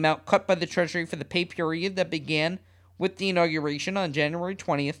 the amount cut by the Treasury for the pay period that began with the inauguration on January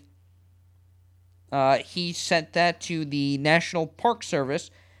 20th. He sent that to the National Park Service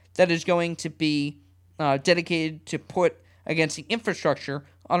that is going to be dedicated to put against the infrastructure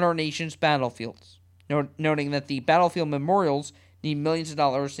on our nation's battlefields, noting that the battlefield memorials need millions of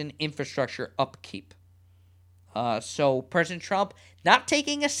dollars in infrastructure upkeep. So President Trump, not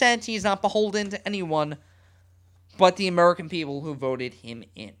taking a cent, he's not beholden to anyone but the American people who voted him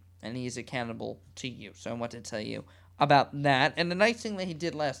in. And he is accountable to you. So I want to tell you about that. And the nice thing that he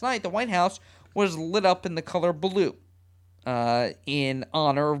did last night, the White House was lit up in the color blue in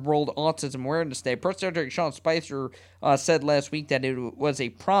honor of World Autism Awareness Day. Press Secretary Sean Spicer said last week that it was a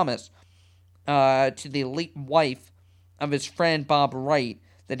promise to the late wife of his friend Bob Wright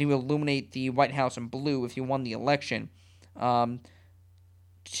that he would illuminate the White House in blue if he won the election,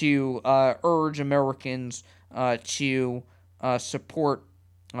 to urge Americans to support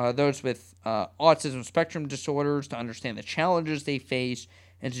those with autism spectrum disorders, to understand the challenges they face,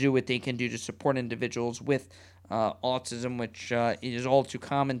 and to do what they can do to support individuals with autism, which is all too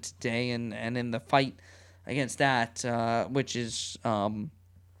common today, and in the fight against that, which is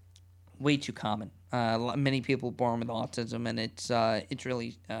way too common. Many people born with autism, and it's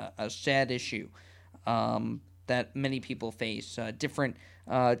really a sad issue that many people face, different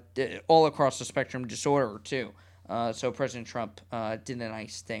all across the spectrum disorder too. So President Trump did a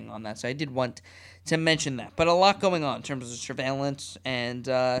nice thing on that. So I did want to mention that. But a lot going on in terms of surveillance. And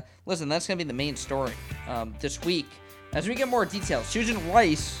listen, that's going to be the main story this week. As we get more details, Susan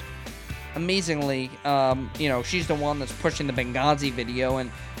Rice, amazingly, she's the one that's pushing the Benghazi video. And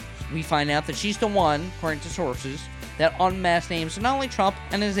we find out that she's the one, according to sources, that unmasked names not only Trump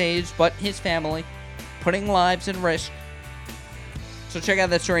and his aides, but his family, putting lives at risk So check out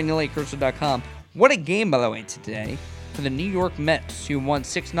that story at NeilACarousso.com. What a game, by the way, today for the New York Mets, who won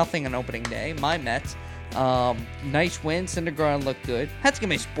 6-0 on opening day. My Mets. Nice win. Syndergaard looked good. Had to get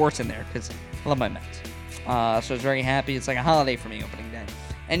my sports in there because I love my Mets. So I was very happy. It's like a holiday for me, opening day.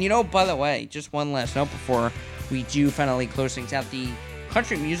 And by the way, just one last note before we do finally close things out. The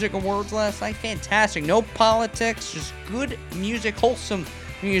Country Music Awards last night, fantastic. No politics, just good music, wholesome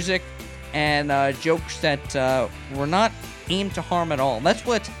music, and jokes that were not aimed to harm at all. That's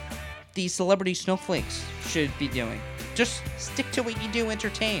what the celebrity snowflakes should be doing. Just stick to what you do,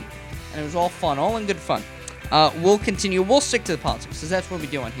 entertain. And it was all fun, all in good fun. We'll continue. We'll stick to the politics, because that's what we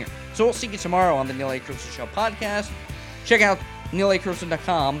do on here. So we'll see you tomorrow on the Neil A. Carousso Show podcast. Check out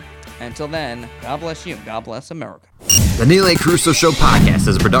NeilACarousso.com. Until then, God bless you. God bless America. The Neil A. Carousso Show podcast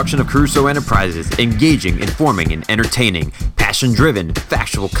is a production of Carousso Enterprises, engaging, informing, and entertaining. Passion-driven,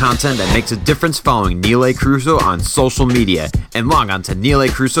 factual content that makes a difference. Following Neil A. Carousso on social media. And log on to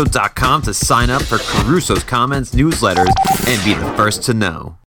NeilACarousso.com to sign up for Carousso's comments, newsletters, and be the first to know.